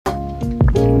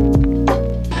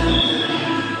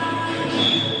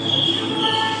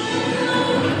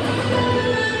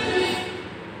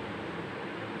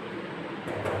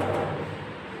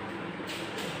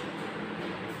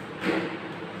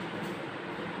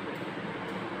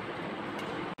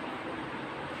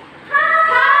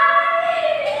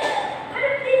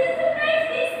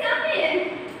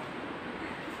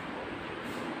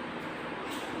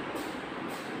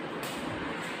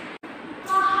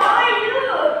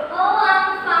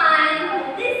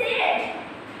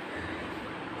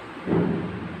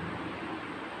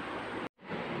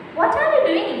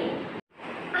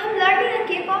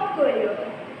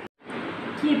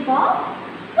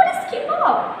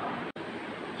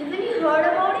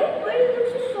you look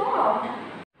so shocked?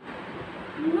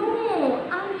 No,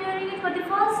 I'm hearing it for the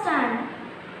first time.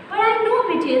 But I know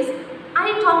BTS. Are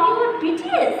you talking about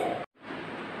BTS?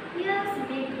 Yes,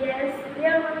 BTS. They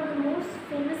are one of the most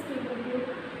famous K-pop groups.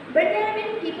 But there are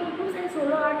many K-pop groups and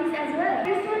solo artists as well.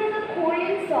 This one is a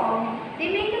Korean song. They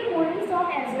make a Korean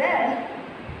song as well.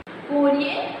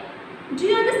 Korean? Do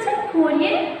you understand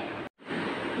Korean?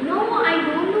 No, I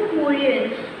don't know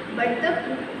Korean. But the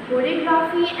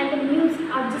choreography and the music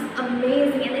are just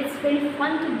amazing and it's very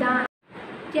fun to dance.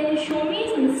 Can you show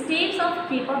me some steps of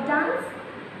K-pop dance?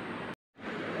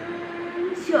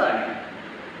 Sure.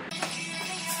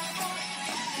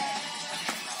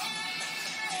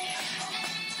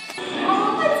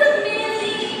 Oh, it's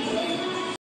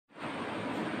amazing!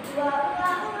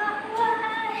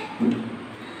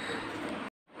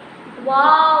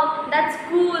 Wow, that's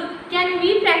cool. Can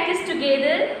we practice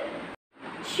together?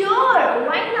 Sure,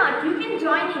 why not? You can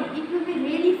join in. It will be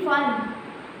really fun.